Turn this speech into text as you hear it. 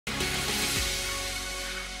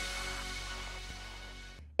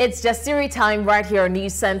It's just Siri time right here on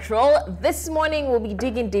News Central. This morning we'll be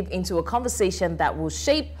digging deep into a conversation that will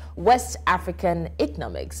shape West African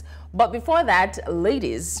economics. But before that,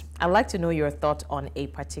 ladies, I'd like to know your thought on a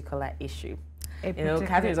particular issue. You know,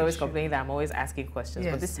 Catherine is always complaining that I'm always asking questions,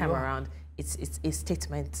 but this time around, it's a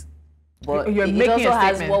statement. But you're it also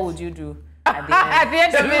has, statement. what would you do at the end? At the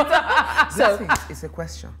end of it. So it's a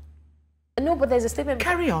question. No, but there's a statement.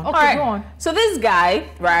 Carry on. Okay, go on. So this guy,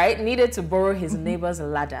 right, needed to borrow his neighbor's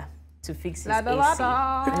ladder to fix his AC. In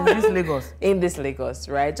this Lagos. In this Lagos,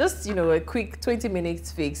 right? Just, you know, a quick 20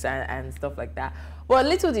 minutes fix and stuff like that. But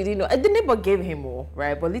little did he know, the neighbor gave him more,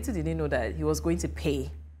 right? But little did he know that he was going to pay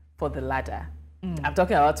for the ladder. I'm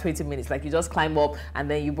talking about 20 minutes. Like, you just climb up and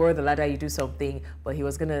then you borrow the ladder, you do something, but he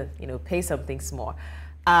was going to, you know, pay something small.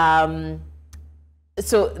 So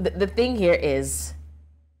the thing here is,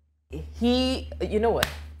 you know what?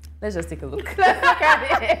 Let's just take a look. Let's look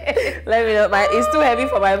at it. Let me know. It's too heavy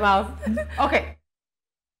for my mouth. Okay.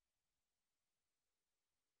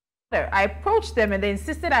 I approached them and they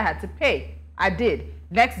insisted I had to pay. I did.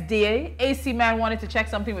 Next day, AC man wanted to check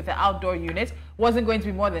something with the outdoor unit. Wasn't going to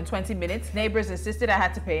be more than 20 minutes. Neighbors insisted I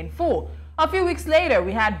had to pay in full. A few weeks later,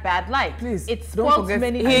 we had bad light. Please, it spoils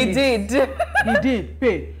many He did. He did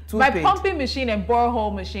pay. My pumping machine and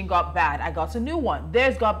borehole machine got bad. I got a new one.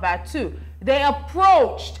 Theirs got bad too. They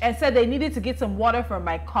approached and said they needed to get some water from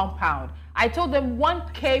my compound. I told them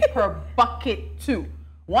 1K per bucket too.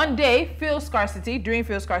 One day, during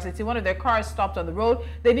fuel scarcity, one of their cars stopped on the road.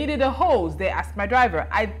 They needed a hose. They asked my driver.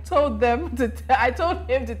 I told him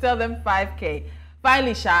to tell them 5K.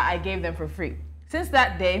 Finally, I gave them for free. Since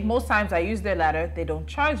that day, most times I use their ladder. They don't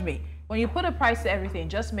charge me. When you put a price to everything,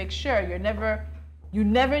 just make sure you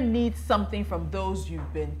never need something from those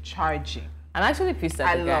you've been charging. I'm actually pissed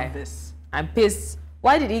at the guy. I love this. I'm pissed.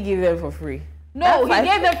 Why did he give them for free? No, he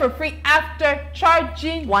gave them for free after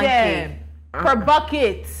charging 1K. them per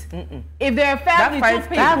bucket. If they're a family,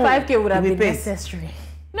 that 5K would have been necessary.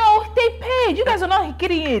 No, they paid. You guys are not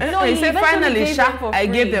getting it. No, he said finally, I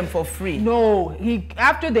gave them for free. No,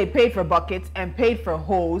 after they paid for buckets and paid for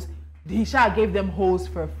hose, he gave them hose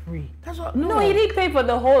for free. That's what. No, he didn't pay for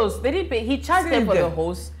the hose. They didn't pay. He charged them for the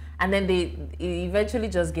hose, and then he eventually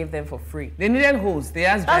just gave them for free. They needed hose. They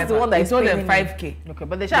asked. That's the one that he told them 5K. Okay,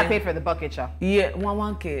 but they paid for the bucket, Yeah,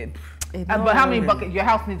 1K. But how many buckets? Your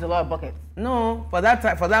house needs a lot of buckets. No, for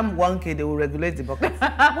them 1K, they will regulate the buckets.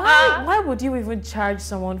 Why would you even charge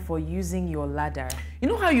someone for using your ladder? You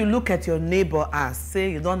know how you look at your neighbor as,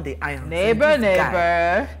 say, you don't the iron. Neighbor.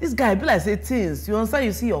 This guy, be like, say things. You understand?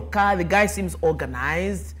 You see your car, the guy seems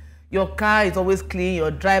organized. Your car is always clean.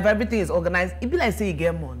 Your drive, everything is organized. It be like, say, you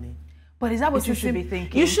get money. But is that what you should be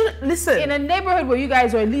thinking? You should listen. In a neighborhood where you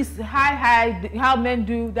guys are at least hi, how men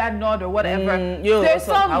do that nod or whatever. There's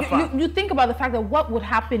you think about the fact that what would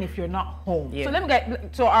happen if you're not home. Yeah.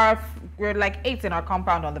 So we're like 8 in our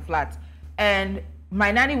compound on the flats, and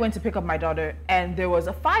my nanny went to pick up my daughter, and there was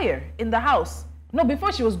a fire in the house. No,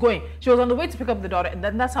 before she was on the way to pick up the daughter, and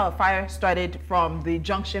then that's how a fire started from the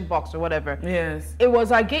junction box or whatever. Yes. It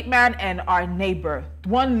was our gate man and our neighbor,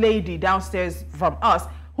 one lady downstairs from us,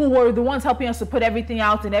 who were the ones helping us to put everything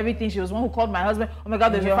out and everything. She was the one who called my husband. Oh my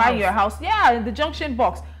God, there's a fire in your house. Yeah, in the junction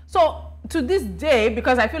box. So to this day,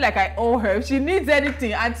 because I feel like I owe her, if she needs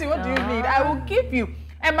anything, Auntie, what do you need? I will give you.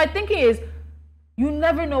 And my thinking is, you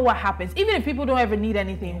never know what happens. Even if people don't ever need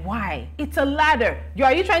anything, why? It's a ladder.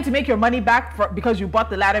 Are you trying to make your money back because you bought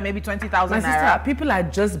the ladder maybe 20,000 naira? People are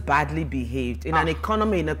just badly behaved in an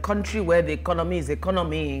economy, in a country where the economy is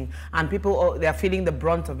economying and people, they are feeling the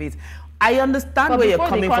brunt of it. I understand where you're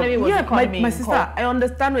coming from. Yeah, my sister, I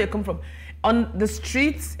understand where you're coming from. On the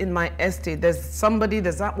streets in my estate, there's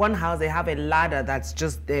that one house, they have a ladder that's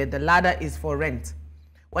just there. The ladder is for rent.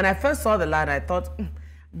 When I first saw the ladder, I thought,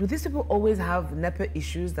 do these people always have NEPA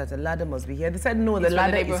issues that the ladder must be here? They said, no, the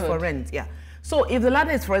ladder is for rent. Yeah. So if the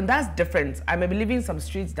ladder is for rent, that's different. I may be living some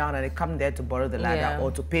streets down and I come there to borrow the ladder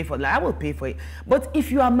or to pay for the ladder. I will pay for it. But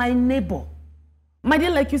if you are my neighbor, my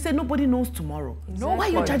dear, like you said, nobody knows tomorrow. Exactly. No, why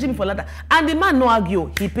are you charging me for ladder? And the man no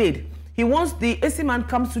argue, he paid. He wants the AC man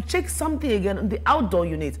comes to check something again on the outdoor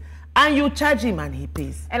unit, and you charge him and he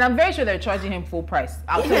pays. And I'm very sure they're charging him full price.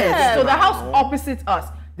 Yes. So the house opposite us,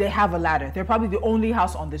 they have a ladder. They're probably the only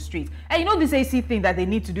house on the street. And you know this AC thing that they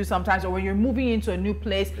need to do sometimes, or when you're moving into a new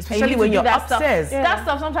place, especially when you're upstairs. That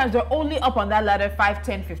stuff, sometimes they're only up on that ladder 5,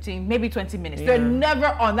 10, 15, maybe 20 minutes. They're never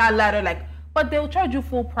on that ladder but they'll charge you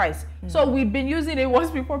full price. So we've been using it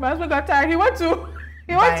once before. My husband got tired. He went to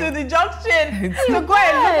the junction to go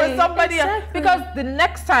and look for somebody else. Because the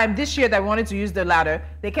next time this year that we wanted to use the ladder,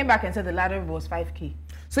 they came back and said the ladder was 5K.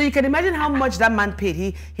 So you can imagine how much that man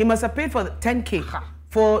paid. He must have paid for 10K.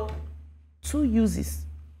 For 2 uses,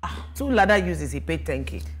 2 ladder uses, he paid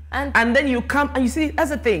 10K. And then you come, and you see, that's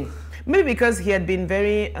the thing. Maybe because he had been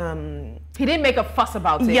very... he didn't make a fuss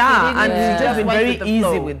about it. Yeah, and he's just been very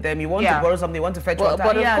easy with them. You want to borrow something, you want to fetch water.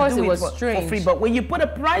 But of course it was strange. For free. But when you put a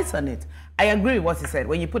price on it, I agree with what he said.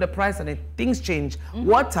 When you put a price on it, things change.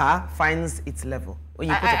 Water finds its level. When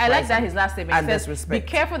you put a price I like that his last statement. And he says, be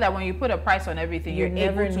careful that when you put a price on everything, you're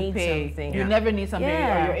able to pay. Something. You never need something,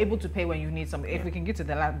 or you're able to pay when you need something. If we can get to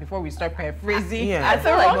the last before we start paraphrasing. I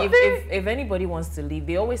feel like if anybody wants to leave,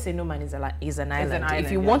 they always say no man is an island.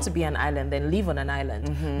 If you want to be an island, then live on an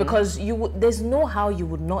island. Because there's no how you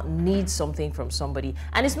would not need something from somebody.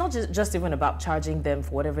 And it's not just even about charging them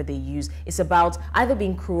for whatever they use. It's about either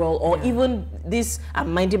being cruel or even this,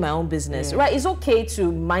 I'm minding my own business. Right? It's okay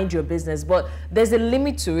to mind your business, but there's a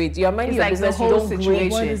limit to it. You're minding your business, you don't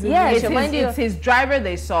situation. It's his driver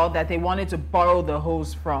they saw that they wanted to borrow the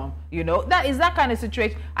hose from. You know, that is that kind of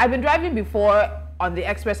situation. I've been driving before on the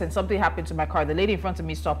express and something happened to my car. The lady in front of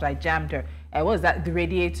me stopped. I jammed her. What was that? The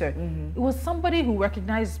radiator. It was somebody who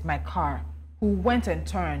recognized my car, who went and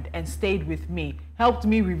turned and stayed with me, helped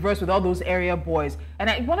me reverse with all those area boys,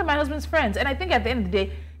 and one of my husband's friends. And I think at the end of the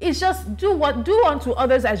day, it's just do unto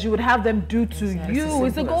others as you would have them do to you.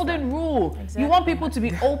 It's the golden rule. You want people to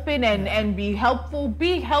be open and be helpful.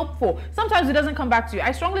 Be helpful. Sometimes it doesn't come back to you.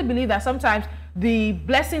 I strongly believe that sometimes the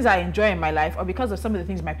blessings I enjoy in my life are because of some of the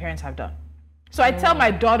things my parents have done. So I tell my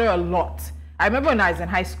daughter a lot. I remember when I was in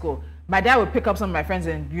high school, my dad would pick up some of my friends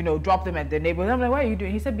and, drop them at their neighborhood. I'm like, what are you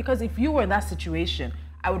doing? He said, because if you were in that situation,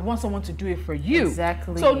 I would want someone to do it for you.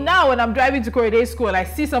 Exactly. So now when I'm driving to Corridor School and I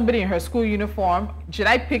see somebody in her school uniform, should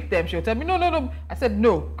I pick them? She'll tell me, no. I said,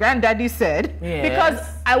 no, granddaddy said, because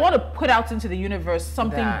I want to put out into the universe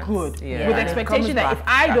something good with expectation that if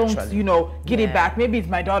I don't, get it back, maybe it's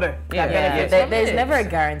my daughter. There's never a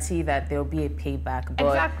guarantee that there'll be a payback,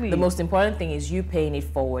 but the most important thing is you paying it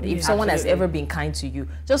forward. If someone has ever been kind to you,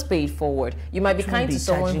 just pay it forward. You might be kind to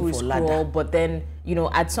someone who is cruel, but then,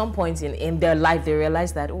 at some point in their life, they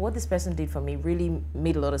realize that what this person did for me really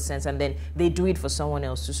made a lot of sense, and then they do it for someone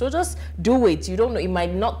else too. So just do it. You don't know, it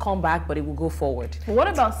might not come back, but it will go forward. What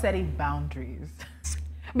about setting boundaries?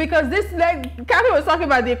 Because this, like Catherine was talking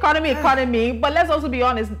about the economy, but let's also be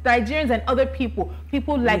honest, Nigerians and other people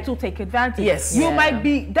like to take advantage. Yes. You might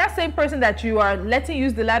be that same person that you are letting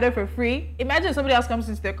use the ladder for free. Imagine somebody else comes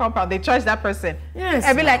into their compound, they charge that person. Yes.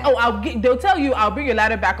 And be like, they'll tell you, I'll bring your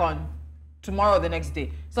ladder back on tomorrow or the next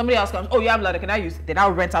day. Somebody else comes, you have a ladder, can I use it? Then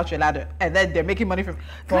I'll rent out your ladder, and then they're making money from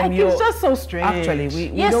it's just so strange. Actually,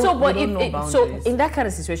 so in that kind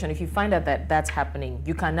of situation, if you find out that that's happening,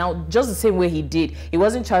 you can now, just the same way he did, he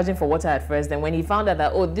wasn't charging for water at first, then when he found out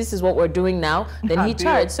that, this is what we're doing now, then he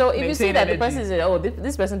charged. So if you see that the person says,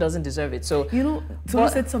 this person doesn't deserve it. So Tolu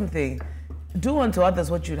said something, do unto others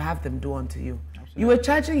what you'd have them do unto you. Absolutely. You were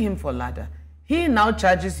charging him for ladder. He now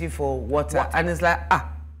charges you for water. And it's like,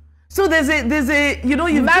 so there's a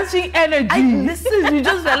you matching energy. You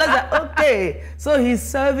just realize that, okay, so he's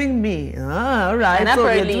serving me. All right. And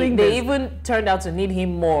apparently they even turned out to need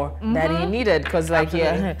him more than he needed, because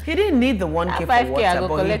he didn't need the 1K for water,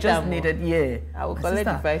 but he just needed I will collect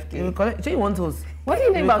the 5K. So you want those? What do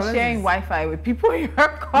you think about sharing Wi-Fi with people in your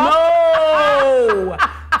car? No.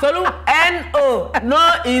 Tolu, N-O.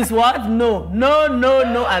 No is what? No, and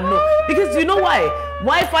no. Because you know why?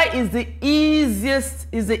 Wi-Fi is the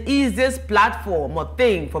easiest platform or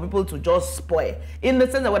thing for people to just spoil. In the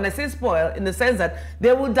sense that when I say spoil, in the sense that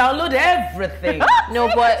they will download everything. No,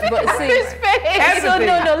 but see, so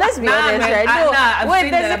no, let's be honest, right? Wait,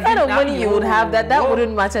 there's the kind of money you would have that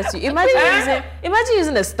wouldn't matter to you. Imagine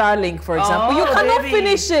using a Starlink, for example. You cannot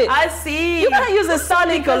finish it. I see. You can't use a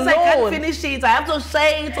Starlink alone. I can't finish it. I have to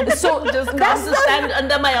share it. So just come to stand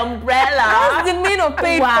under my umbrella. That's the mean of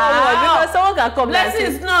paying forward, because someone can come.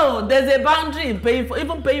 No, there's a boundary in paying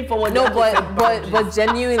forward. No, but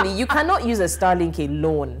genuinely, you cannot use a Starlink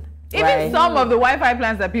alone. Even some of the Wi-Fi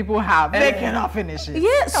plans that people have, they cannot finish it.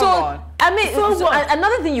 Yeah,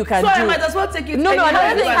 another thing you can do. So I might as well take it. No,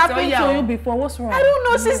 another thing happened to you before. What's wrong? I don't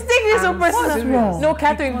know. She's taking this so personal. Wrong? No,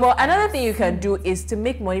 Catherine. But another thing you can do is to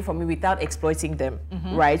make money from it without exploiting them,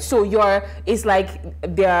 right? So it's like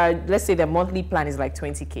let's say their monthly plan is like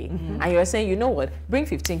 20K, and you're saying, you know what, bring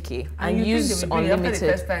 15K and use unlimited. After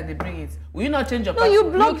the first time they bring it, will you not change your? No, you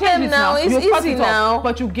block them now. It's easy now.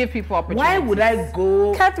 But you give people opportunities. Why would I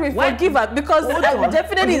go? Catherine, forgive her, because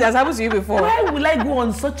definitely it has happened to you before. Why will I go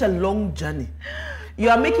on such a long journey? You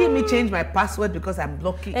are making me change my password because I'm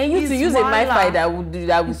blocking. And you to use a Wi-Fi that would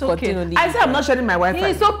continue. I said I'm not sharing my Wi-Fi.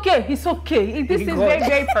 It's okay. This is very,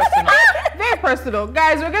 very personal. Very personal.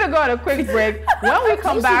 Guys, we're going to go on a quick break. When we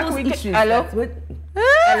come back, hello?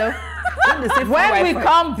 Hello. When we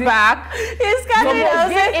come back, it's coming out,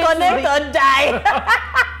 connect or die.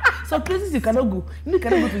 Some places you cannot go. You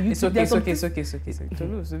cannot go to YouTube. It's okay.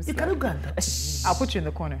 You cannot go. I'll put you in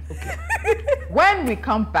the corner. Okay. When we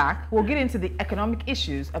come back, we'll get into the economic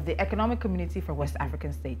issues of the economic community for West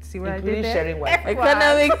African states. See what I did there? Sharing Wi-Fi.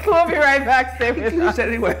 Economic. We'll be right back. Stay with us.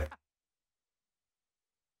 Sharing Wi-Fi.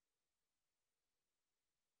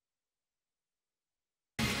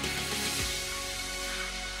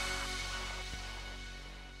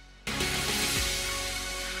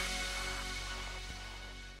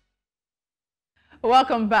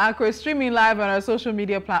 Welcome back. We're streaming live on our social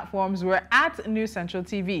media platforms. We're at New Central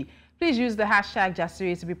TV. Please use the hashtag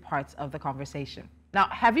Jasiri to be part of the conversation. Now,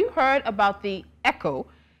 have you heard about the ECO?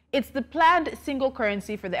 It's the planned single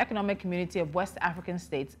currency for the economic community of West African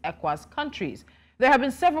states, ECOWAS countries. There have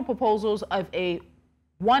been several proposals of a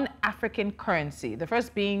one African currency, the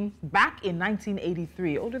first being back in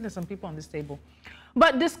 1983, older than some people on this table.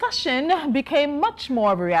 But discussion became much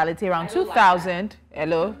more of a reality around 2000.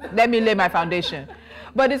 Hello, let me lay my foundation.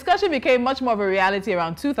 But discussion became much more of a reality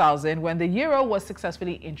around 2000 when the euro was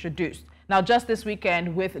successfully introduced. Now, just this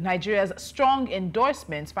weekend, with Nigeria's strong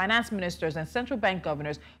endorsements, finance ministers and central bank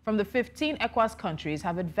governors from the 15 ECOWAS countries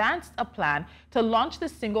have advanced a plan to launch the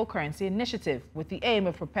single currency initiative with the aim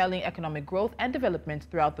of propelling economic growth and development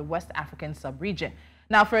throughout the West African sub-region.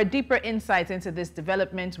 Now, for a deeper insight into this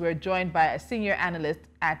development, we're joined by a senior analyst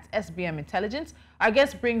at SBM Intelligence. Our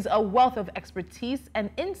guest brings a wealth of expertise and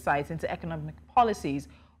insights into economic policies.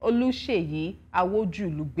 Oluseyi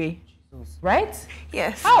Awojulugbe. Right?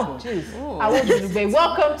 Yes. Oh, jeez. Awojulugbe.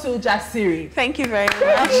 Welcome to Jasiri. Thank you very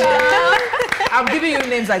much. I'm giving you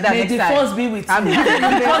names like that next time. May the force be with you. I'm giving you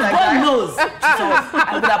names like God that. knows. So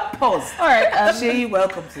I would have paused. All right. Sheyi,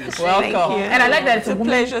 welcome to the show. Welcome. Thank you. And I like that it's a woman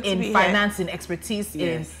pleasure to in be finance, in expertise,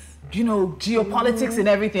 in, you know, geopolitics and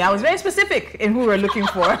everything. I was very specific in who we're looking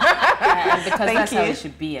for. And because that's how it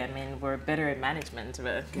should be. I mean, we're better at management,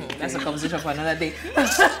 but that's a conversation for another day.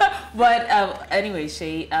 But anyway,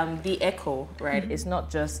 Shay, the ECO, right, is not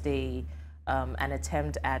just an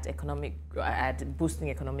attempt at boosting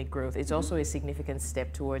economic growth. It's also a significant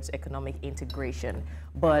step towards economic integration.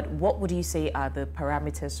 But what would you say are the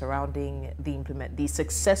parameters surrounding the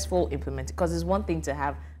successful implementation? Because it's one thing to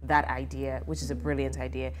have that idea, which is a brilliant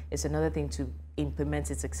idea. It's another thing to implement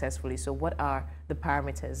it successfully. So what are the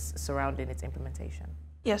parameters surrounding its implementation?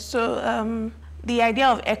 Yes, so the idea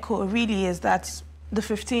of ECO really is that the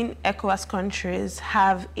 15 ECOWAS countries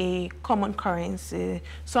have a common currency,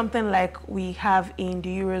 something like we have in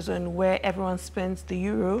the Eurozone where everyone spends the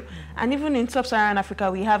euro. And even in sub-Saharan Africa,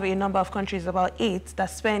 we have a number of countries, about 8, that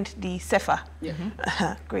spend the CFA.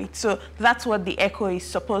 Great. So that's what the ECO is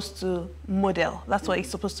supposed to model. That's what it's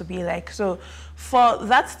supposed to be like. So for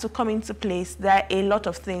that to come into place, there are a lot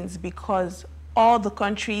of things because all the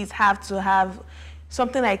countries have to have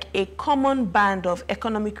something like a common band of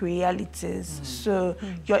economic realities. So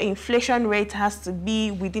your inflation rate has to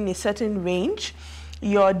be within a certain range.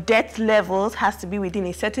 Your debt levels has to be within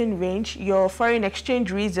a certain range. Your foreign exchange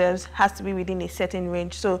reserves has to be within a certain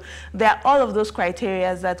range. So there are all of those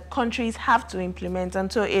criteria that countries have to implement. And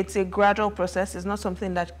so it's a gradual process. It's not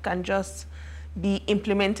something that can just be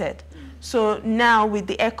implemented. So now with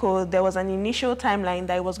the ECO, there was an initial timeline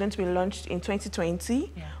that it was going to be launched in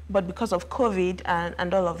 2020, but because of COVID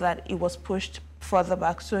and all of that, it was pushed further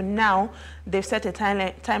back. So now they've set a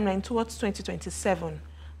timeline towards 2027.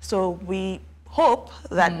 So we hope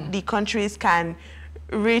that the countries can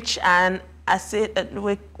reach and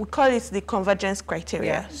we call it the convergence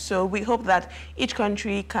criteria. So we hope that each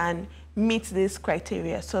country can meet this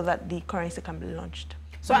criteria so that the currency can be launched.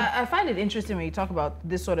 So I find it interesting when you talk about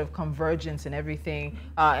this sort of convergence and everything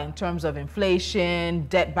in terms of inflation,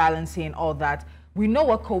 debt balancing, all that. We know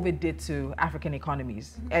what COVID did to African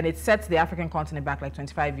economies, and it sets the African continent back like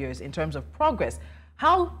 25 years in terms of progress.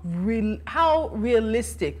 How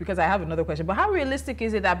realistic, because I have another question, but how realistic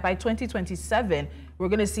is it that by 2027, we're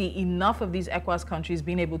going to see enough of these ECOWAS countries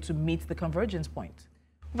being able to meet the convergence point?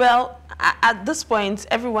 Well, at this point,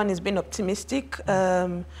 everyone is being optimistic.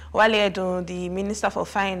 Wale Edun, the Minister for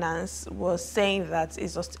Finance, was saying that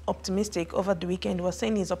he's optimistic over the weekend, was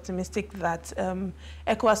saying he's optimistic that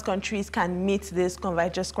ECOWAS countries can meet this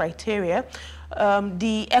convergence criteria.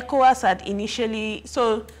 The ECOWAS had initially,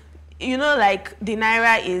 so, you know, like the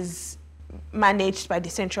Naira is managed by the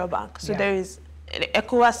central bank. So there is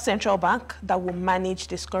ECOWAS central bank that will manage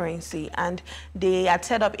this currency, and they had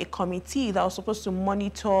set up a committee that was supposed to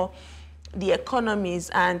monitor the economies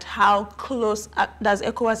and how close does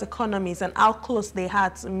ECOWAS economies and how close they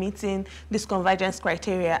had to meeting this convergence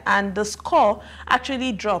criteria, and the score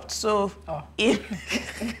actually dropped. So in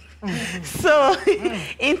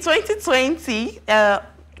 2020,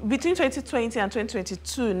 between 2020 and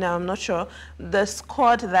 2022, now I'm not sure, the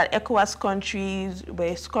score that ECOWAS countries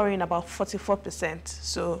were scoring about 44%.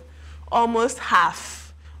 So almost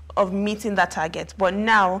half of meeting that target. But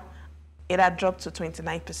now it had dropped to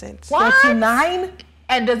 29%. What? 29?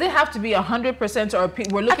 And does it have to be 100%, or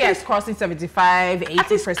we're looking at crossing 75,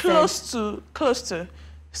 80%? Close to.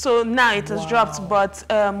 So now it has dropped, but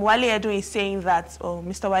Wale Edun is saying that, or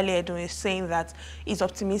Mr. Wale Edun is saying that he's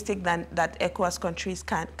optimistic that ECOWAS countries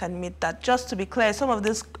can meet that. Just to be clear, some of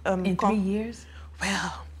this... in 3 years?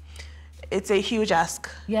 Well, it's a huge ask.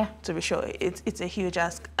 Yeah. To be sure, it's a huge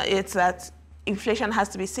ask. It's that inflation has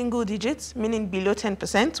to be single digits, meaning below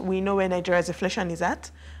 10%. We know where Nigeria's inflation is at.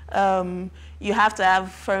 You have to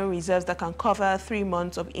have foreign reserves that can cover 3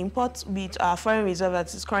 months of imports. With our foreign reserve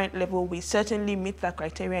at its current level, we certainly meet that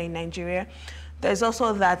criteria in Nigeria. There's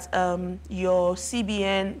also that your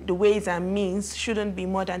CBN, the ways and means, shouldn't be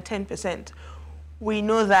more than 10%. We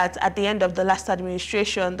know that at the end of the last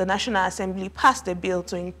administration, the National Assembly passed a bill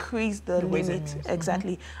to increase the limit.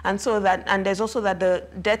 Exactly. And so that, and there's also that the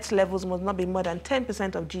debt levels must not be more than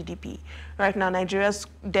 10% of GDP. Right now, Nigeria's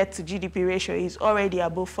debt to GDP ratio is already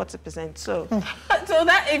above 40%. So, so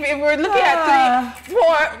that if we're looking at 3,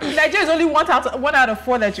 4, Nigeria is only one out of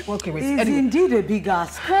 4 that you, okay, wait. It's indeed a big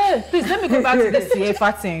ask. Please, let me go back to this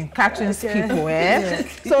CFA thing, catching people,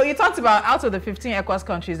 So you talked about out of the 15 ECOWAS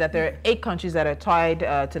countries that there are 8 countries that are tied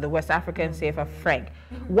to the West African CFA franc.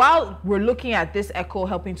 While we're looking at this ECO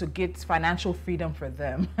helping to get financial freedom for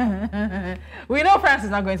them, we know France is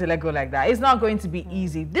not going to let go like that. It's not going to be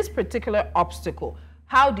easy. This particular obstacle,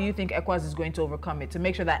 how do you think ECOWAS is going to overcome it to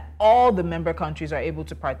make sure that all the member countries are able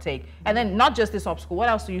to partake? And then not just this obstacle, what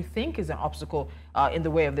else do you think is an obstacle in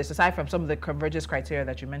the way of this, aside from some of the convergence criteria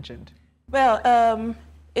that you mentioned? Well,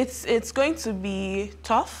 it's going to be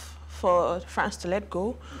tough for France to let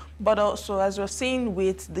go, but also, as we're seeing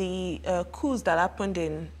with the coups that happened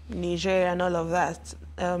in Niger and all of that,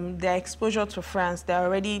 their exposure to France, they're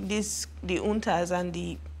already, the juntas and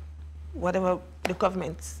the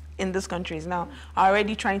governments in these countries now are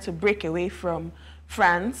already trying to break away from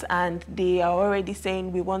France, and they are already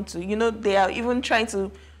saying we want to, they are even trying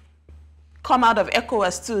to come out of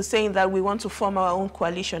ECOWAS too, saying that we want to form our own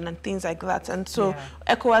coalition and things like that. And so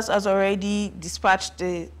ECOWAS has already dispatched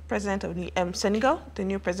the president of Senegal, the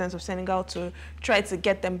new president of Senegal, to try to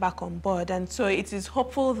get them back on board. And so it is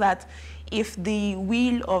hopeful that if the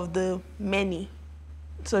will of the many,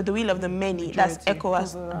 so the will of the many, majority, that's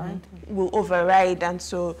ECOWAS, will override. And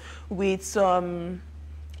so with some,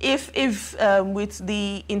 if with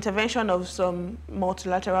the intervention of some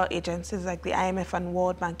multilateral agencies like the IMF and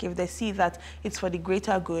World Bank, if they see that it's for the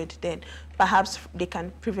greater good, then perhaps they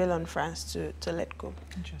can prevail on France to let go.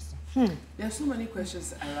 Interesting. There are so many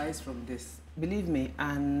questions arise from this, believe me,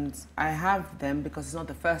 and I have them because it's not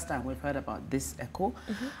the first time we've heard about this ECO,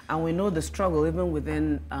 and we know the struggle even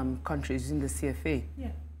within countries in the CFA.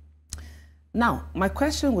 Now, my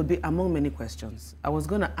question would be among many questions. I was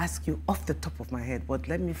going to ask you off the top of my head, but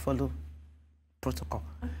let me follow protocol.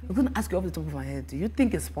 I'm going to ask you off the top of my head, do you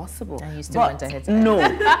think it's possible? And you still went ahead. No,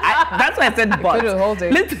 that's why I said but.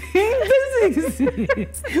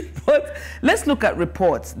 But let's look at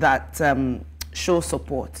reports that show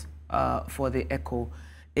support for the ECO.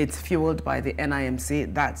 It's fueled by the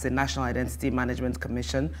NIMC, that's the National Identity Management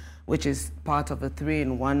Commission, which is part of the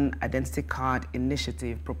 3-in-1 identity card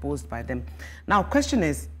initiative proposed by them. Now, question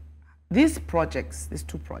is, these projects, these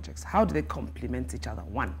 2 projects, how do they complement each other?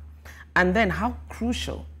 One. And then how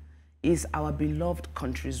crucial is our beloved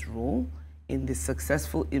country's role in the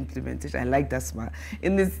successful implementation, I like that smile,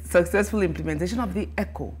 in the successful implementation of the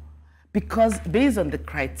ECO? Because based on the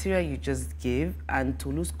criteria you just gave and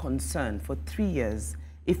Tolu's concern for 3 years,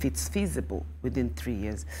 if it's feasible within 3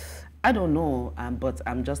 years, I don't know, but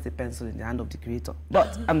I'm just a pencil in the hand of the creator.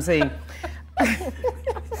 But I'm saying,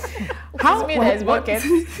 how is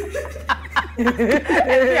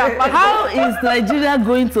Nigeria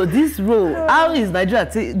going to this role? How is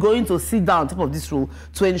Nigeria going to sit down on top of this role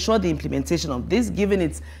to ensure the implementation of this, given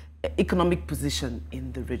its economic position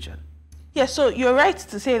in the region? Yeah, so you're right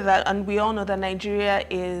to say that, and we all know that Nigeria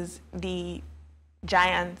is the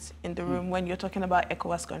giant in the room when you're talking about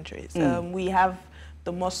ECOWAS countries. We have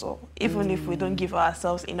the muscle, even if we don't give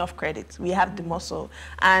ourselves enough credit, we have the muscle.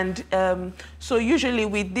 And so usually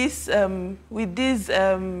with these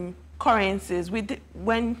currencies,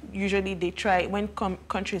 when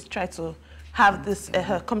countries try to have this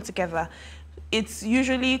come together. It's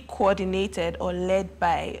usually coordinated or led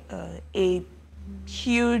by a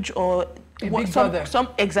huge or a big brother.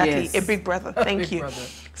 A big brother. Thank you.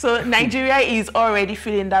 So Nigeria is already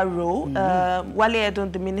filling that role. Wale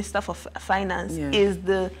Edun, the Minister for Finance, is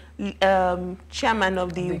the chairman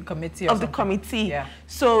of the committee. Yeah.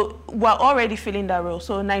 So we're already filling that role.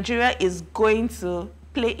 So Nigeria is going to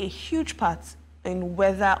play a huge part in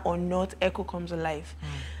whether or not ECO comes alive.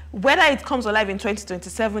 Whether it comes alive in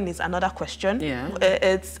 2027 is another question.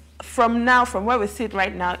 It's from where we sit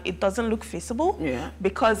right now, it doesn't look feasible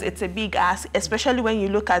because it's a big ask, especially when you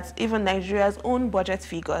look at even Nigeria's own budget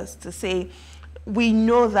figures to say, we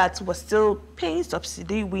know that we're still paying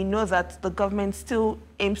subsidy, we know that the government still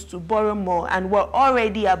aims to borrow more, and we're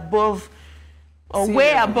already above or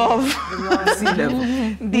way above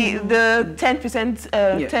the 10%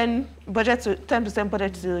 10% budget to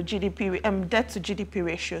GDP debt to GDP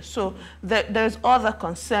ratio. So there's other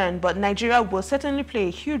concern, but Nigeria will certainly play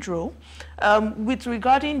a huge role. With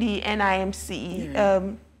regarding the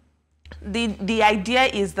NIMC, the idea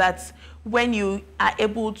is that when you are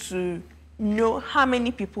able to know how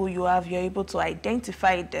many people you have, you're able to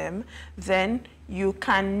identify them, then you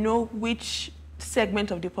can know which segment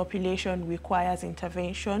of the population requires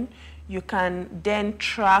intervention. You can then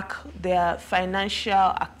track their financial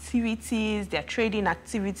activities, their trading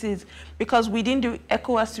activities, because within the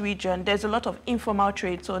ECOWAS region, there's a lot of informal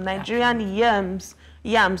trade. So Nigerian yams,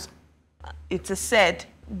 it is said,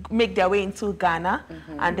 make their way into Ghana,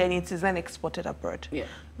 and then it is then exported abroad.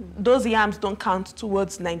 Those yams don't count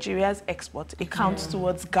towards Nigeria's export. It counts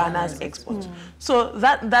towards Ghana's export. So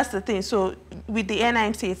that's the thing. So with the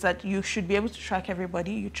NIMC, it's that you should be able to track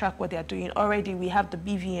everybody. You track what they're doing. Already we have the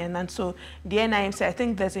BVN, and so the NIMC, I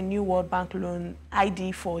think there's a new World Bank loan,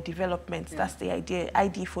 ID for development. That's the idea,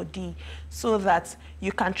 ID for D, so that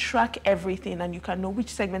you can track everything and you can know which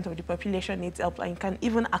segment of the population needs help, and you can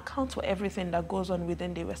even account for everything that goes on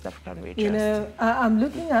within the West African region. You know,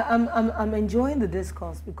 I'm enjoying the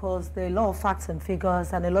discourse because there are a lot of facts and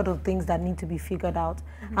figures and a lot of things that need to be figured out.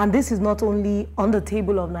 And this is not only on the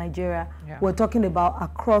table of Nigeria, we're talking about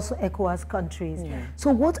across ECOWAS countries. So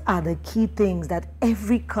what are the key things that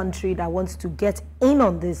every country that wants to get in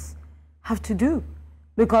on this have to do?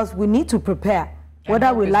 Because we need to prepare,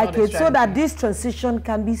 whether we like it, so that this transition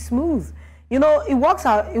can be smooth. You know, it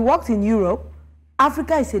works in Europe.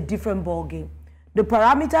 Africa is a different ball game. The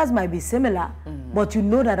parameters might be similar, but you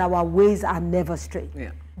know that our ways are never straight.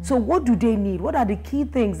 So what do they need? What are the key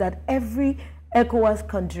things that every ECOWAS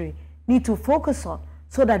country need to focus on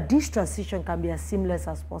so that this transition can be as seamless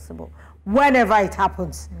as possible, whenever it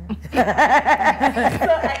happens? So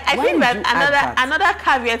I think that another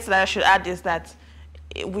caveat that I should add is that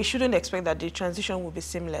we shouldn't expect that the transition will be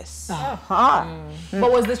seamless. But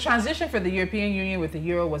was the transition for the European Union with the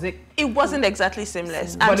Euro, was it? It wasn't exactly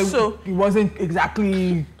seamless. But it wasn't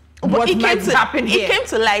exactly what might happen here. It came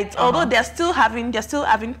to light, although they're still having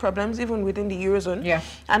problems even within the Eurozone.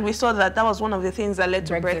 And we saw that was one of the things that led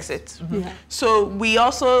to Brexit. So we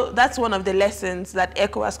also, that's one of the lessons that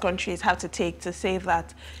ECOWAS countries have to take, to say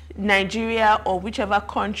that Nigeria or whichever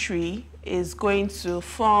country is going to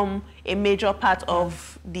form a major part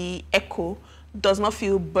of the ECO does not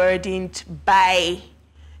feel burdened by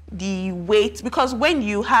the weight, because when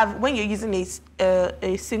you're using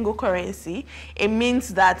a single currency, it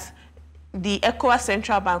means that the ECOWAS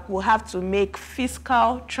Central Bank will have to make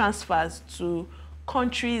fiscal transfers to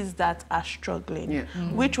countries that are struggling,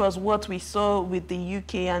 which was what we saw with the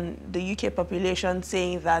UK and the UK population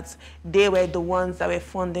saying that they were the ones that were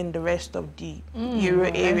funding the rest of the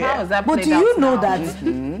Euro area. How is that but do you know that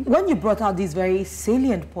when you brought out this very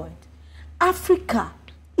salient point, Africa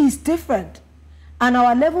is different. And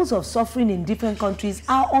our levels of suffering in different countries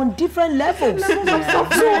are on different levels.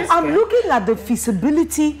 So I'm looking at the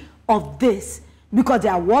feasibility of this, because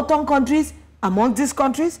there are war-torn countries among these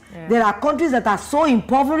countries. There are countries that are so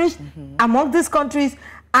impoverished among these countries.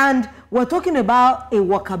 And we're talking about a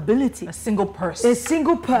workability. A single purse. A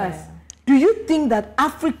single purse. Do you think that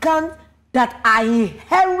Africans that are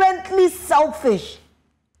inherently selfish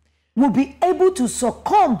will be able to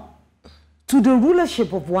succumb to the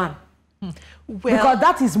rulership of one? Well, because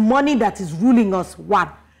that is money that is ruling us, one.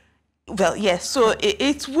 Well, yes. So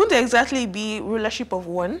it wouldn't exactly be rulership of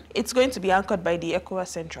one. It's going to be anchored by the ECOWAS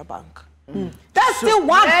Central Bank. That's still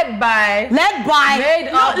one. Led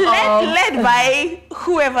by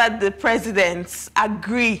whoever the presidents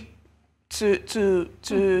agree to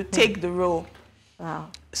take the role. Wow.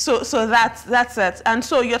 So that's it. And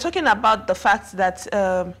so you're talking about the fact that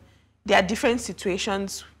there are different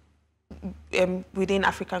situations within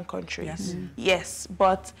African countries. Yes,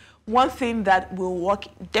 but one thing that will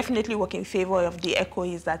definitely work in favor of the ECO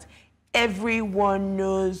is that everyone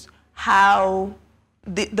knows how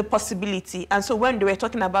the possibility. And so when they were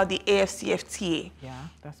talking about the AFCFTA,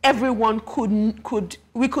 everyone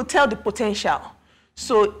we could tell the potential.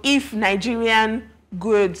 So if Nigerian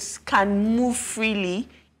goods can move freely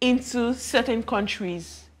into certain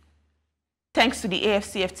countries, thanks to the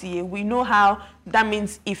AFCFTA, we know how that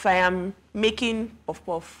means if I am making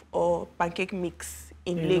puff-puff or pancake mix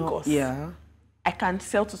in Lagos, I can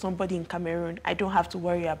sell to somebody in Cameroon. I don't have to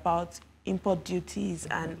worry about import duties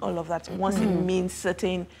and all of that once it means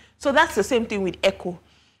certain. So that's the same thing with ECO.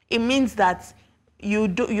 It means that you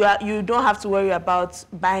don't have to worry about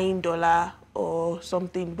buying dollar or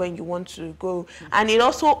something when you want to go. And it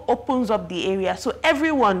also opens up the area. So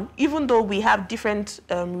everyone, even though we have different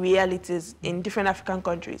realities in different African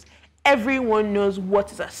countries, everyone knows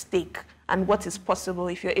what is at stake and what is possible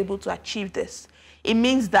if you're able to achieve this. It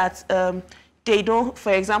means that they don't,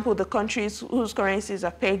 for example, the countries whose currencies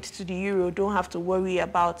are pegged to the euro don't have to worry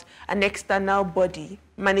about an external body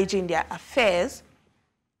managing their affairs.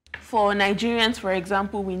 For Nigerians, for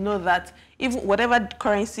example, we know that if whatever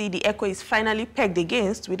currency the ECO is finally pegged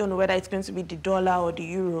against, we don't know whether it's going to be the dollar or the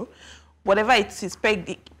euro, whatever it is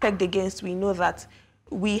pegged against, we know that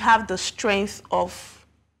we have the strength of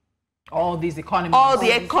all these economies, all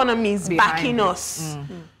the economies backing us.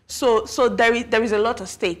 So there is a lot at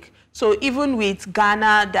stake. So even with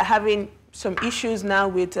Ghana, they're having some issues now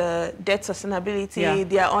with debt sustainability.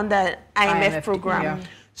 They are under an IMF program.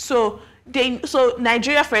 So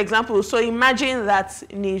Nigeria, for example, so imagine that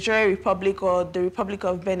Nigeria Republic or the Republic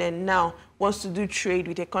of Benin now wants to do trade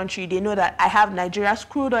with a country. They know that I have Nigeria's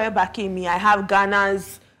crude oil backing me. I have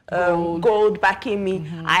Ghana's gold backing me.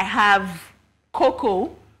 I have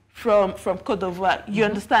cocoa from Cote d'Ivoire. You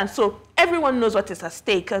understand? So everyone knows what is at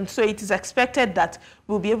stake, and so it is expected that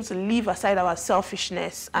we'll be able to leave aside our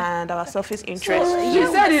selfishness and our selfish interests. So,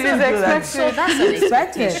 you said it is expected. So that's an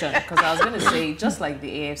expectation, because I was going to say, just like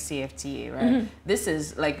the AFCFTA, right? This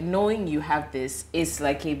is like knowing you have this is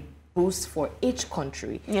like a boost for each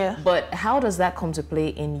country. But how does that come to play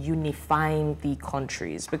in unifying the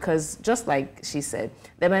countries? Because just like she said,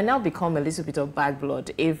 there might now become a little bit of bad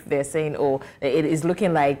blood if they're saying, oh, it is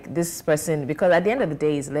looking like this person, because at the end of the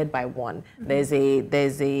day, it's led by one. There's a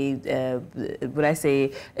would I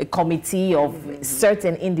say, a committee of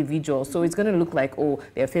certain individuals. So it's going to look like, oh,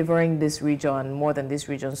 they're favoring this region more than this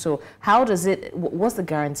region. So how does what's the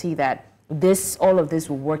guarantee that all of this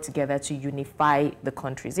will work together to unify the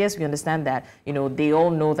countries? Yes, we understand that, you know, they all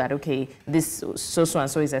know that, okay, this so and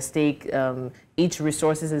so is at stake, each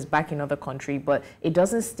resources is back in another country, but it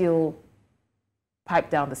doesn't still pipe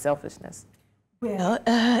down the selfishness. Well,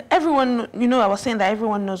 everyone, you know, I was saying that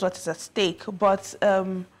everyone knows what is at stake, but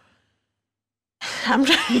I'm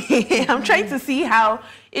trying to see how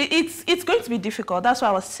it's going to be difficult. That's why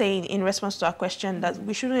I was saying in response to our question that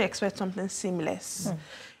we shouldn't expect something seamless.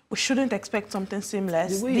 We shouldn't expect something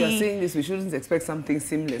seamless. The way you're saying this, we shouldn't expect something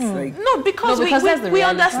seamless. Like, because we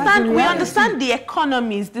understand the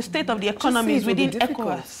economies, the state of the economies within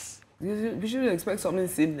ECOWAS. We shouldn't expect something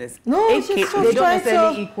seamless. No, it's just so they don't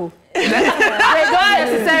necessarily equal. They don't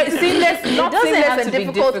necessarily seamless. Not seamless and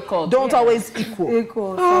difficult. Don't always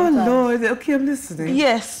equal. Oh no! Okay, I'm listening.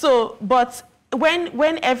 Yes. So, but when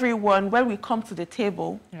we come to the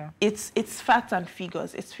table, it's facts and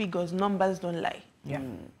figures. It's figures. Numbers don't lie.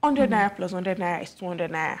 100 naira plus 100 naira is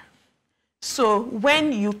 200 naira. So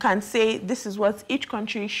when you can say this is what each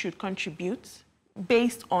country should contribute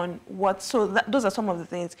based on what, those are some of the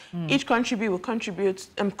things. Each country will contribute.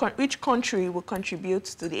 Each country will contribute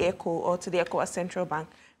to the ECO or to the ECOWAS Central Bank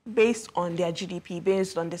based on their GDP,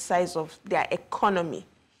 based on the size of their economy.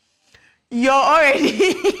 You're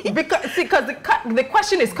already because the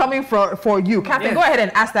question is coming for you, Catherine. Go ahead and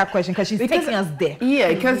ask that question because she's taking us there.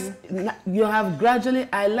 Yeah, because you have gradually.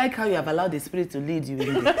 I like how you have allowed the Spirit to lead you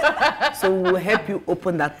in this. So we'll help you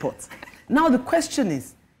open that pot. Now the question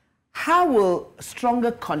is, how will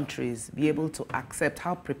stronger countries be able to accept?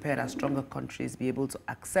 How prepared are stronger countries be able to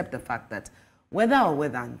accept the fact that whether or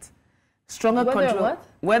whether stronger countries,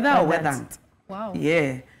 whether or whether, wow,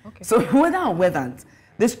 yeah, okay. So whether or whether.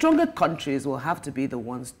 The stronger countries will have to be the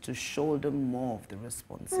ones to shoulder more of the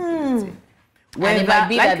responsibility. And it might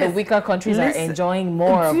be that the weaker countries are enjoying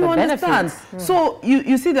more of the benefits. So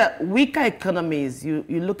you see that weaker economies, you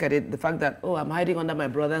look at it, the fact that, oh, I'm hiding under my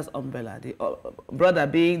brother's umbrella. The brother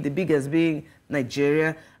being, the biggest being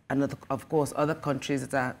Nigeria, and of course other countries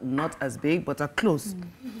that are not as big but are close.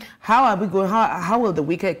 How are we going, how will the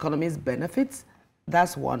weaker economies benefit?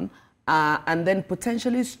 That's one. and then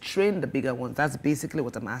potentially strain the bigger ones. That's basically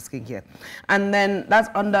what I'm asking here. And then that's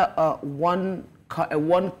under one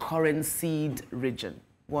currency region.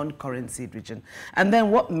 And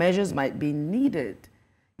then what measures might be needed,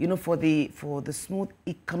 you know, for the smooth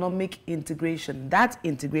economic integration? That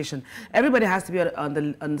integration, everybody has to be on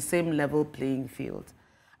the same level playing field.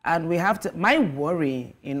 And we have to, my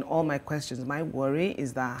worry in all my questions, my worry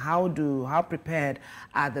is that how prepared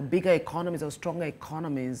are the bigger economies or stronger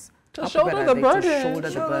economies to shoulder the burden?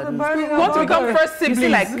 We want to become first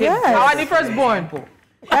siblings. Like, our firstborn.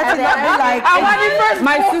 My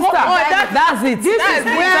sister. That's it. This is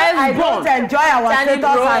where I don't enjoy our status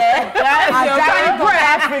as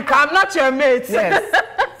Africa. I'm not your mate. Yes.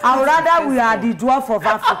 I would rather we are the dwarf of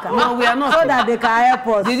Africa. No, we are not. So that they can help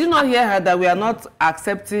us. Did you not hear her that we are not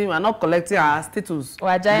accepting, we are not collecting our status? We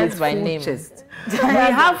are giants by name. We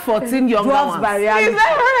have 14 younger ones. By reality.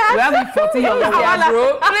 We have 14 younger ones.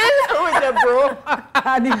 Bro.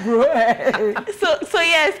 Please, bro. So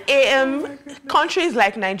yes, countries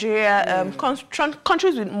like Nigeria,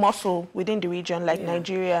 countries with muscle within the region, like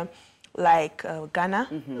Nigeria, like Ghana,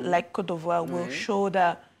 like Cote d'Ivoire, will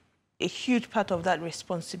shoulder a huge part of that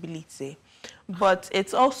responsibility. But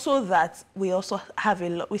it's also that we also have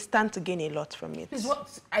we stand to gain a lot from it.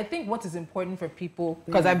 I think what is important for people,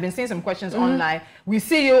 because I've been seeing some questions online, we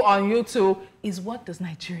see you on YouTube, is what does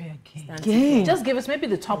Nigeria gain? Just give us maybe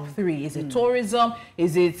the top three. Is it tourism?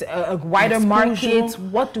 Is it a wider market?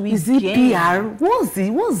 What do we gain? Is it PR?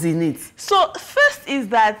 What's in it? So first is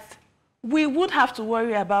that we would have to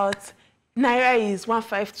worry about Naira is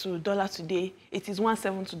 $1.5 to $1 today. It is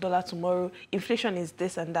 $1.7 to $1 tomorrow. Inflation is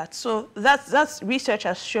this and that. So that's research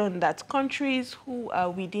has shown that countries who are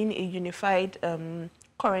within a unified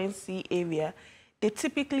currency area, they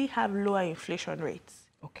typically have lower inflation rates.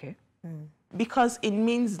 Okay. Because it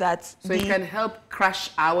means that so it can help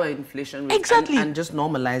crash our inflation rate and just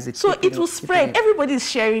normalize it. So it will spread. Everybody's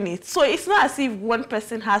sharing it. So it's not as if one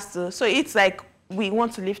person has to. So it's like we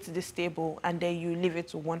want to lift this table and then you leave it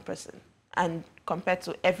to one person. And compared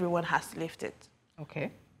to everyone has to lift it.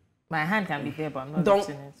 Okay. My hand can be there, but I'm not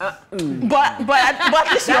lifting it. But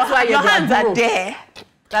at least your hands are there.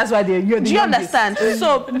 That's why you're the Do you understand?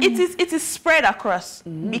 So it is spread across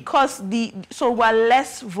because so we're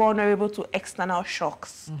less vulnerable to external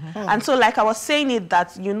shocks. And so like I was saying it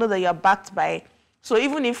that you know that you're backed by, so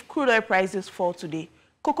even if crude oil prices fall today,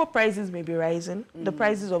 cocoa prices may be rising, the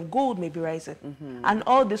prices of gold may be rising, and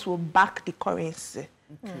all this will back the currency.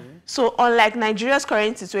 So unlike Nigeria's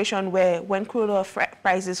current situation where when crude oil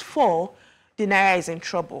prices fall, the Naira is in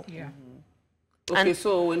trouble. Okay,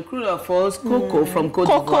 so when crude oil falls, cocoa from Cote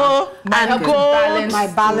d'Ivoire and gold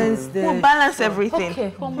will balance everything.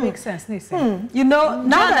 Okay, makes sense. You know,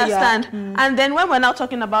 now do you understand? And then when we're now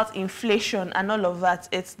talking about inflation and all of that,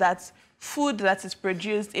 it's that food that is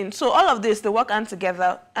produced in. So all of this, they work hand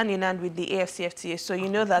together hand in hand with the AFCFTA. So you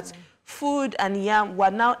know that food and yam, we're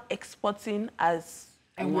now exporting as.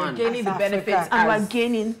 And we're gaining the benefits. And we're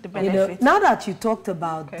gaining the benefits. You know, now that you talked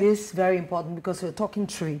about this, very important because we're talking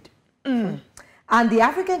trade. And the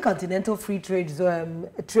African Continental Free Trade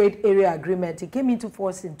Area Agreement, it came into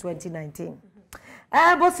force in 2019.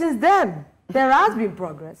 But since then, there has been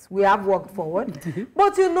progress. We have worked forward.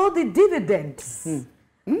 But you know, the dividends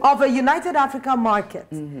of a united African market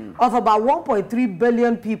of about 1.3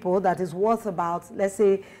 billion people, that is worth about, let's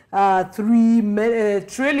say, $3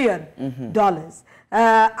 trillion,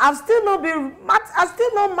 have still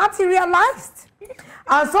not materialized.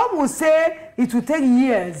 And some will say it will take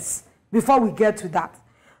years before we get to that.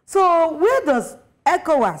 So where does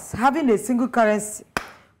ECOWAS, having a single currency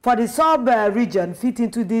for the sub-region, fit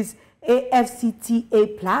into these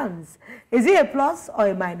AFCTA plans? Is it a plus or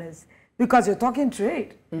a minus? Because you're talking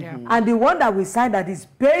trade. And the one that we signed that is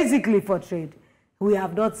basically for trade, we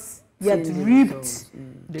have not yet reaped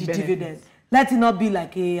the dividends. Let it not be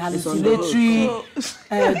like a hallucinatory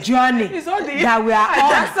journey that we are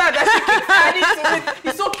on.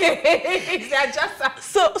 It's okay.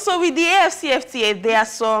 So with the AFCFTA, there are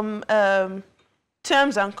some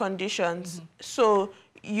terms and conditions. So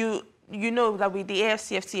you know that with the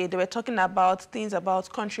AFCFTA, they were talking about things about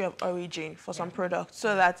country of origin for some products,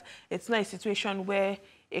 so that it's not a situation where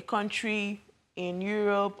a country in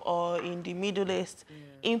Europe or in the Middle East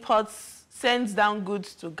sends down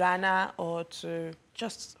goods to Ghana or to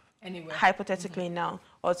just anywhere, hypothetically now,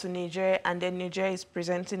 or to Nigeria, and then Nigeria is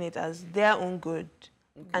presenting it as their own good,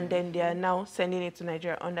 and then they are now sending it to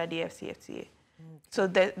Nigeria under the FCFTA. So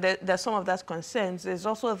there's some of that concerns. There's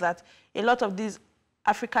also that a lot of these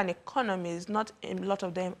African economies, not a lot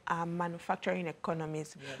of them are manufacturing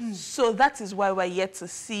economies. So that is why we're yet to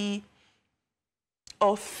see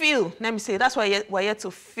or feel, let me say, that's why we're here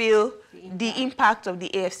to feel the impact of the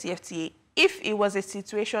AFCFTA. If it was a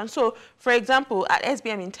situation, so for example, at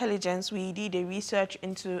SBM Intelligence, we did a research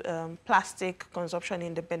into plastic consumption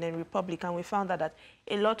in the Benin Republic, and we found that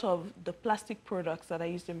a lot of the plastic products that are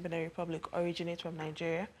used in Benin Republic originate from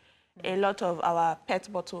Nigeria. A lot of our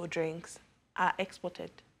PET bottle drinks are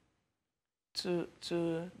exported to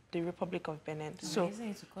the Republic of Benin. So isn't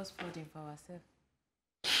it to cause flooding for ourselves?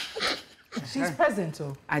 She's present,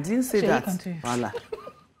 too. I didn't say that. Voila.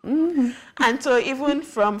 And so even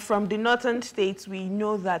from the northern states, we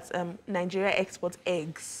know that Nigeria exports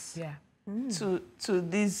eggs to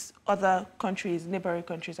these other countries, neighboring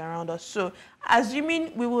countries around us. So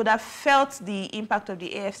assuming we would have felt the impact of the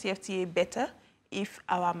AFCFTA better if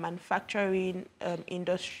our manufacturing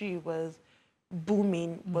industry was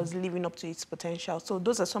booming, was living up to its potential. So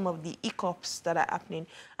those are some of the ECOWAS that are happening.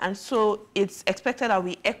 And so it's expected that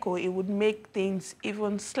with ECO, it would make things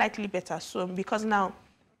even slightly better. So because now,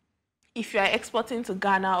 if you are exporting to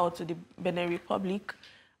Ghana or to the Benin Republic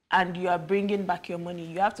and you are bringing back your money,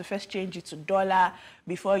 you have to first change it to dollar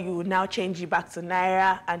before you now change it back to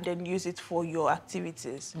Naira and then use it for your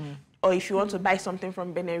activities. Or if you want to buy something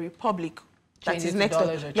from Benin Republic, that is next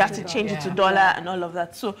door, you have to change it to dollar and all of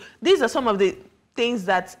that. So these are some of the things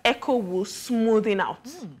that ECO will smoothen out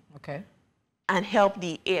and help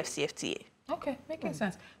the AFCFTA. Okay, making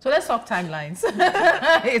sense. So let's talk timelines.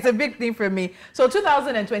 It's a big thing for me. So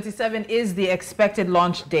 2027 is the expected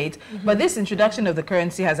launch date, but this introduction of the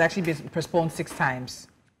currency has actually been postponed 6 times.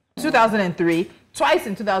 2003, twice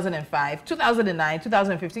in 2005, 2009,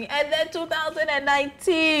 2015, and then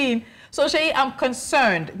 2019. So Sheyi, I'm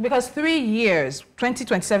concerned because 3 years,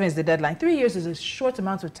 2027 is the deadline. 3 years is a short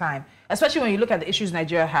amount of time, especially when you look at the issues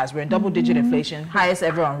Nigeria has. We're in double-digit inflation, highest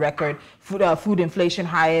ever on record, food inflation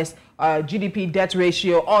highest, GDP debt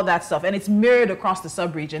ratio, all that stuff, and it's mirrored across the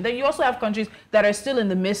sub-region. Then you also have countries that are still in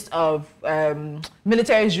the midst of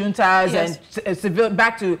military juntas and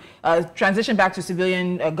transition back to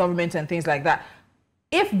civilian government and things like that.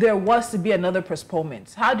 If there was to be another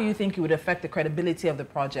postponement, how do you think it would affect the credibility of the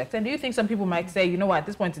project? And do you think some people might say, you know what, at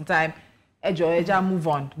this point in time, Ejo, move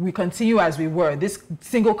on. We continue as we were. This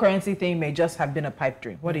single currency thing may just have been a pipe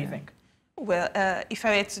dream. What do you think? Well, if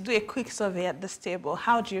I were to do a quick survey at this table,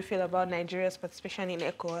 how do you feel about Nigeria's participation in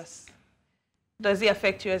ECOWAS? Does it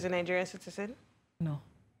affect you as a Nigerian citizen? No.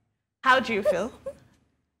 How do you feel?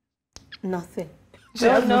 Nothing.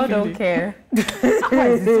 Don't care.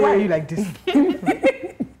 Why are you like this?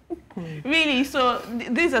 Really, so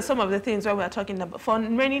these are some of the things that we're talking about. For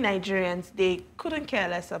many Nigerians, they couldn't care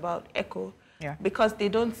less about ECO because they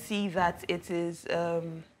don't see that it is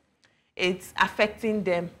it's affecting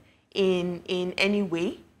them in any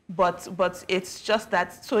way. But it's just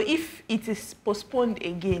that. So if it is postponed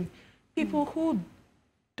again, people who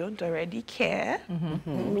don't already care. It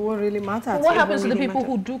won't really matter. What happens to the people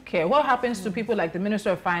who do care? What happens to people like the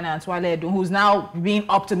Minister of Finance, Wale Edun, who's now being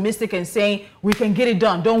optimistic and saying, we can get it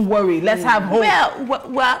done, don't worry, let's have hope?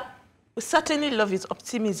 Well, we certainly love his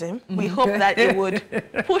optimism. We hope that it would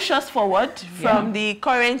push us forward from the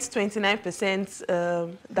current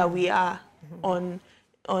 29% that we are on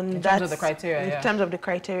in terms of the criteria. In terms of the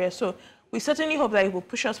criteria. So we certainly hope that it will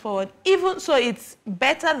push us forward. Even so, it's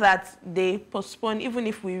better that they postpone, even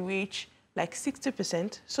if we reach like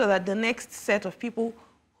 60%, so that the next set of people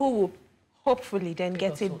who will hopefully then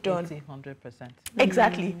get it done. 100%.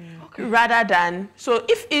 Exactly. Rather than, so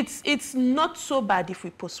if it's not so bad if we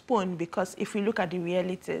postpone, because if we look at the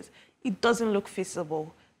realities, it doesn't look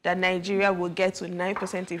feasible that Nigeria will get to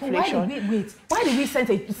 9% inflation. Why did we set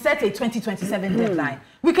a 2027 deadline?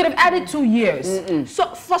 We could have added 2 years.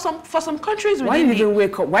 So for some countries, why did we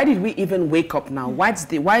wake up? Why did we even wake up now? Why is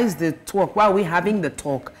the talk? Why are we having the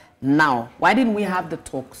talk now? Why didn't we have the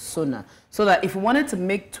talk sooner? So that if we wanted to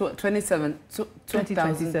make 2027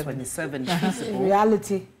 feasible,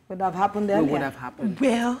 reality would have happened earlier. It would have happened.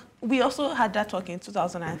 Well, we also had that talk in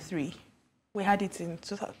 2003. We had it in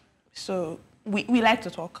 2000. So we like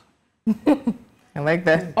to talk. I like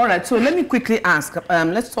that. All right, so let me quickly ask.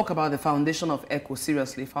 Let's talk about the foundation of ECO.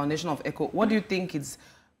 Seriously, foundation of ECO. What do you think it's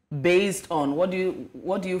based on? What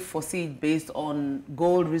do you foresee based on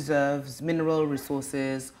gold reserves, mineral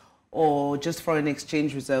resources, or just foreign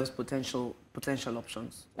exchange reserves? Potential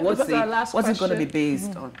options. What's it going to be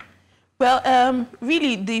based on? Well,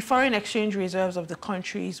 really, the foreign exchange reserves of the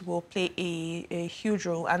countries will play a huge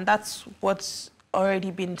role, and that's what's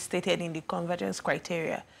already been stated in the convergence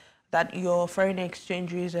criteria, that your foreign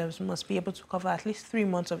exchange reserves must be able to cover at least 3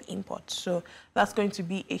 months of imports. So that's going to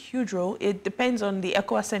be a huge role. It depends on the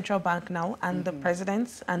ECOWAS Central Bank now and the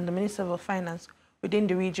presidents and the Minister of Finance within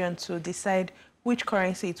the region to decide which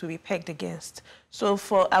currency it will be pegged against. So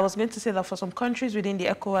I was going to say that for some countries within the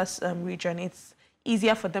ECOWAS region, it's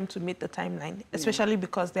easier for them to meet the timeline, especially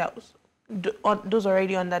because they are those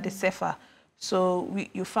already under the CEFA. So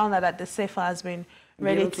you found out that the CEFA has been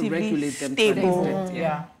relatively stable.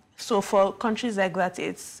 Yeah. So for countries like that,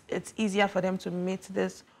 it's easier for them to meet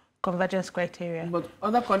this convergence criteria. But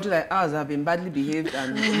other countries like ours have been badly behaved,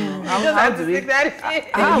 and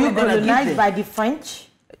are you colonized by the French?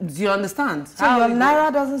 Do you understand? So your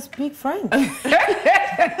Naira doesn't speak French.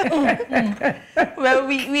 Well,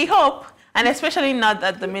 we hope, and especially now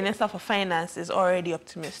that the Minister for Finance is already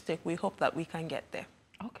optimistic, we hope that we can get there.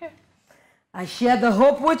 Okay. I share the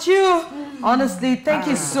hope with you. Honestly, thank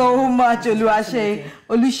you so much,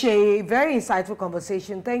 Olushe. Very insightful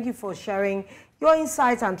conversation. Thank you for sharing your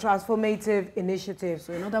insights and transformative initiatives.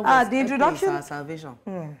 So in other words, the introduction, our salvation.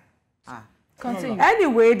 Continue.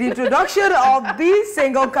 Anyway, the introduction of the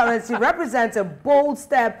single currency represents a bold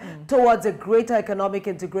step towards a greater economic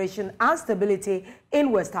integration and stability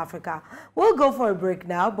in West Africa. We'll go for a break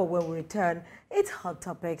now, but when we return, it's Hot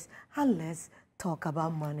Topics, and let's talk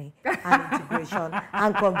about money and integration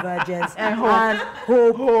and convergence and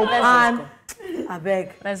hope and I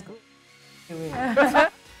beg. Let's go.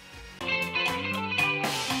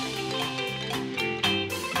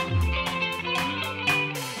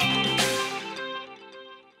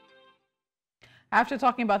 After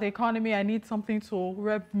talking about the economy, I need something to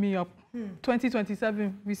rev me up.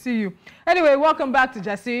 2027, we see you. Anyway, welcome back to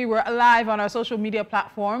Jesse. We're live on our social media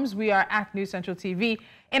platforms. We are at News Central TV.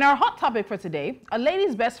 In our hot topic for today, a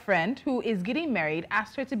lady's best friend who is getting married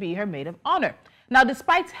asked her to be her maid of honor. Now,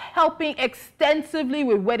 despite helping extensively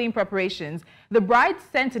with wedding preparations, the bride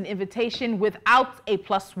sent an invitation without a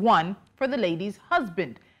 +1 for the lady's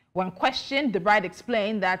husband. When questioned, the bride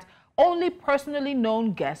explained that only personally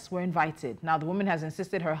known guests were invited. Now, the woman has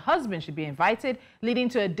insisted her husband should be invited, leading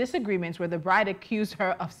to a disagreement where the bride accused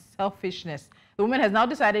her of selfishness. The woman has now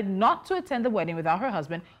decided not to attend the wedding without her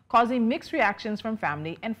husband, causing mixed reactions from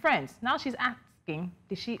family and friends. Now she's asking,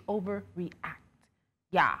 did she overreact?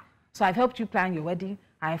 Yeah. So I've helped you plan your wedding.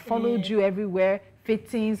 I followed you everywhere,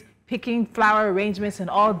 fittings, picking flower arrangements and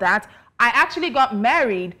all that. I actually got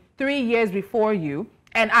married 3 years before you.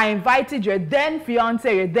 And I invited your then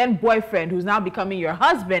fiance, your then boyfriend, who's now becoming your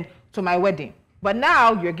husband, to my wedding. But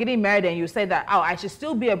now you're getting married and you say that, oh, I should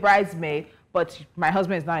still be a bridesmaid, but my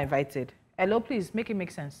husband is not invited. Hello, please, make it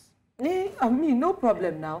make sense. I mean, no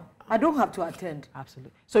problem now. I don't have to attend.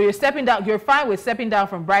 Absolutely. So you're stepping down, you're fine with stepping down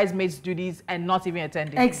from bridesmaids' duties and not even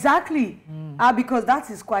attending? Exactly. Because that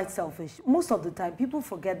is quite selfish. Most of the time, people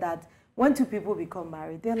forget that when two people become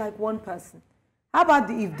married, they're like one person. How about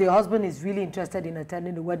if the husband is really interested in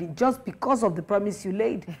attending the wedding just because of the promise you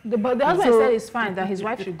laid? But the husband said it's fine, that his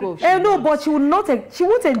wife should go. No, but she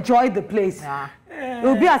won't enjoy the place. Yeah. It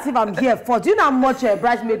will be as if I'm here for. Do you know how much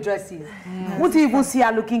bridesmaid dress is? Won't you even see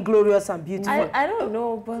her looking glorious and beautiful? I don't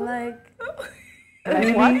know, but like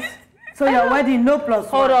what? So your wedding, no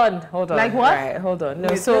 +1. Hold on. Like what? Right, hold on.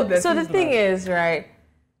 No, so the thing is, right,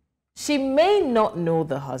 she may not know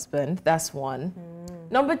the husband, that's one.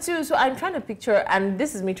 Number two, so I'm trying to picture, and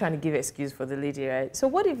this is me trying to give excuse for the lady, right? So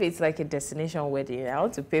what if it's like a destination wedding? I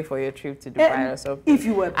want to pay for your trip to Dubai or something. If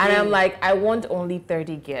you were paying. And I'm like, I want only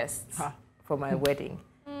 30 guests for my wedding.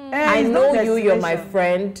 I know you're my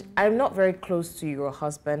friend. I'm not very close to your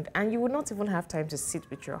husband, and you would not even have time to sit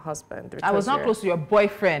with your husband. I was not close to your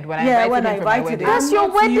boyfriend when I invited him for my wedding. That's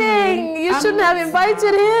your wedding. You shouldn't have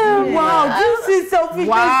invited him. Wow, this is selfish.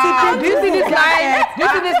 Wow. Do you see this line? Do you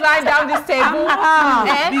see this line down this table?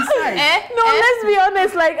 No, let's be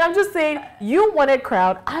honest. Like, I'm just saying, you wanted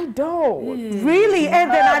crowd. I don't. Really?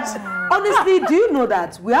 And then, honestly, do you know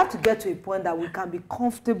that we have to get to a point that we can be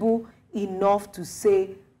comfortable enough to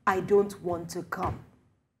say, I don't want to come.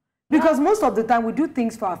 Because most of the time we do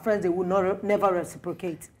things for our friends, they will never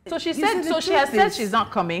reciprocate. So she said, she has said she's not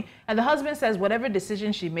coming, and the husband says whatever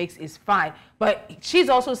decision she makes is fine. But she's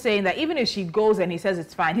also saying that even if she goes and he says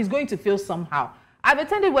it's fine, he's going to feel somehow. I've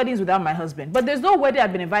attended weddings without my husband, but there's no wedding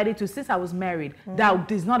I've been invited to since I was married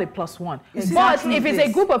that is not a +1. But if it's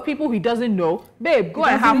a group of people he doesn't know, babe, go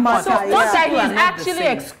and have fun. So not that he's actually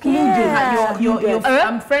excluded.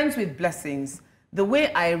 I'm friends with Blessings. The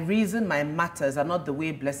way I reason my matters are not the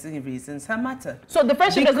way Blessing reasons her matter. So the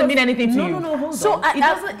friendship doesn't mean anything to you? No, hold on.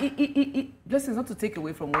 Blessing, not to take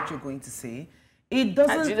away from what you're going to say. It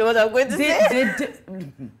doesn't. Do you know what I'm going to say?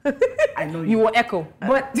 I know you will echo.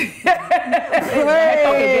 But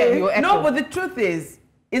no, but the truth is,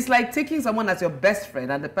 it's like taking someone as your best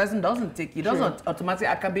friend and the person doesn't take you. Doesn't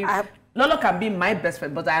automatically. Lolo can be my best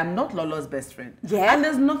friend, but I am not Lolo's best friend. Yeah. And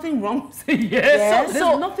there's nothing wrong with saying yes. So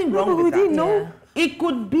there's nothing wrong with that. Didn't know. It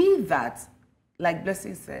could be that, like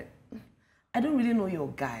Blessing said, I don't really know your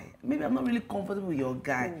guy. Maybe I'm not really comfortable with your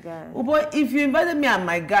guy. Oh boy, if you invited me and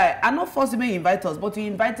my guy, I'm not forced to invite us, but you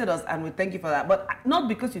invited us and we thank you for that. But not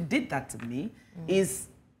because you did that to me, is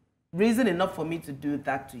reason enough for me to do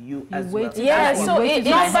that to you as well. Yeah, so it's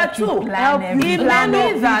number two.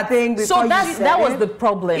 So that was the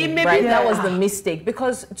problem, right? That was the mistake.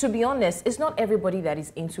 Because to be honest, it's not everybody that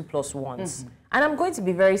is into plus ones. And I'm going to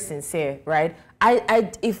be very sincere, right?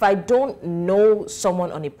 If I don't know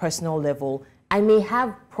someone on a personal level, I may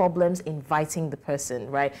have problems inviting the person,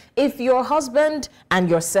 right? If your husband and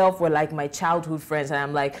yourself were like my childhood friends and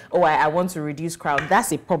I'm like, oh, I want to reduce crowd,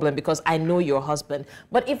 that's a problem because I know your husband.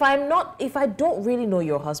 But if I don't really know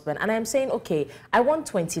your husband and I'm saying, okay, I want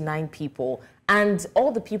 29 people and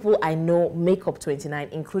all the people I know make up 29,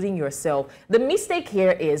 including yourself. The mistake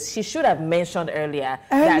here is she should have mentioned earlier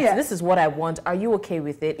that this is what I want. Are you okay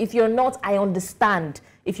with it? If you're not, I understand.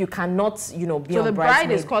 If you cannot, be on So the bride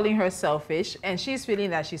bridesmaid. is calling her selfish, and she's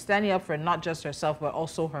feeling that she's standing up for not just herself, but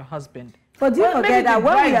also her husband. But do you forget that the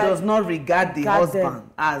bride does not regard the husband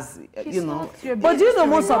as, you know. But do you know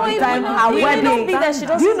most of the time her wedding,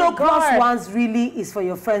 do you know plus ones really is for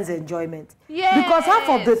your friends' enjoyment? Yes. Because half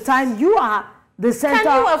of the time you are the center of attention.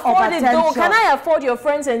 Can you afford it though? Can I afford your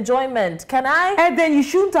friend's enjoyment? Can I? And then you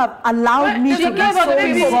shouldn't have allowed me to be so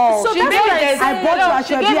involved. So I bought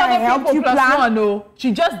you a Ashwabi, I helped you plan. No,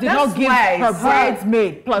 she just did not give her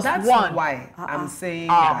bridesmaid plus that's one. That's why I'm saying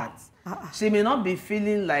that. She may not be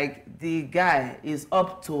feeling like the guy is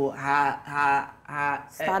up to her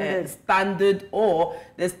standard or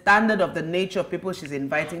the standard of the nature of people she's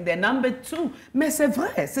inviting. They're number two. Mais c'est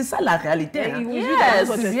vrai, c'est ça la réalité. Yes,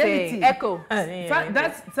 what you're saying. Echo.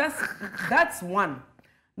 That's one.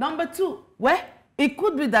 Number two, it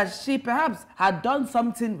could be that she perhaps had done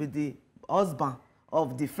something with the husband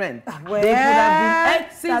of the friend. They could have been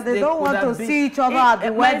exes. They don't want to see each other at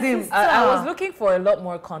the wedding. I was looking for a lot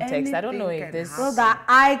more context. I don't know if this... So that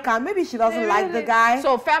I can... Maybe she doesn't like the guy.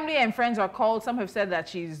 So family and friends are called. Some have said that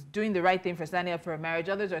she's doing the right thing for standing up for a marriage.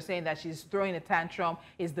 Others are saying that she's throwing a tantrum.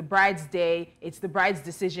 It's the bride's day. It's the bride's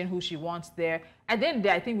decision who she wants there. At the end of the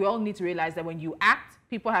day, I think we all need to realize that when you act,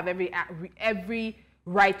 people have every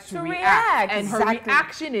right to react. And her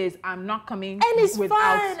reaction is, I'm not coming and it's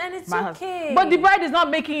without fine, and it's my okay. husband. But the bride is not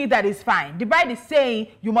making it that it's fine. The bride is saying,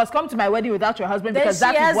 you must come to my wedding without your husband because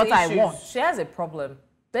that is what I want. She has a problem.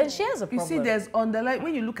 Then she has a problem. You see, there's underlying,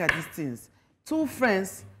 when you look at these things, two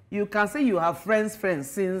friends, you can say you have friends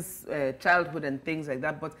since childhood and things like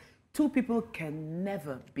that, but two people can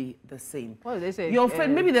never be the same. What do they say? Your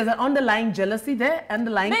friend, maybe there's an underlying jealousy there,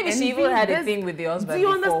 underlying maybe she even had a thing with the husband. Do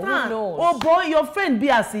you before. understand? Who knows? Oh boy, your friend be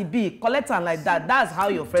as he be, collect and like that. That's how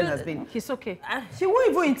your friend has been. He's okay. She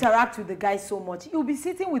won't even interact with the guy so much. He'll be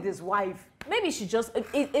sitting with his wife. Maybe she just,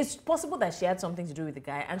 it's possible that she had something to do with the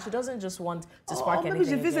guy and she doesn't just want to spark anything.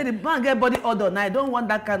 Maybe she feels that the man get body odor and I don't want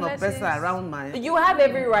that kind of person around my... You have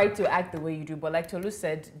every right to act the way you do, but like Tolu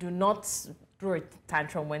said, do not throw a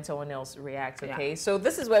tantrum when someone else reacts, okay? Yeah. So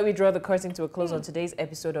this is where we draw the curtain to a close on today's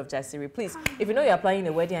episode of Jasiri. Please, if you know you're planning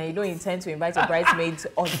a wedding and you don't intend to invite your bridesmaid's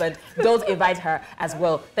husband, don't invite her as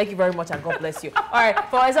well. Thank you very much and God bless you. All right,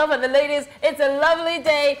 for myself and the ladies, it's a lovely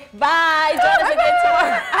day. Bye. Join us again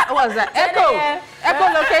tomorrow. What was that? Echo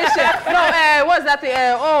location. No, what's that?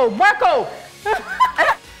 Marco.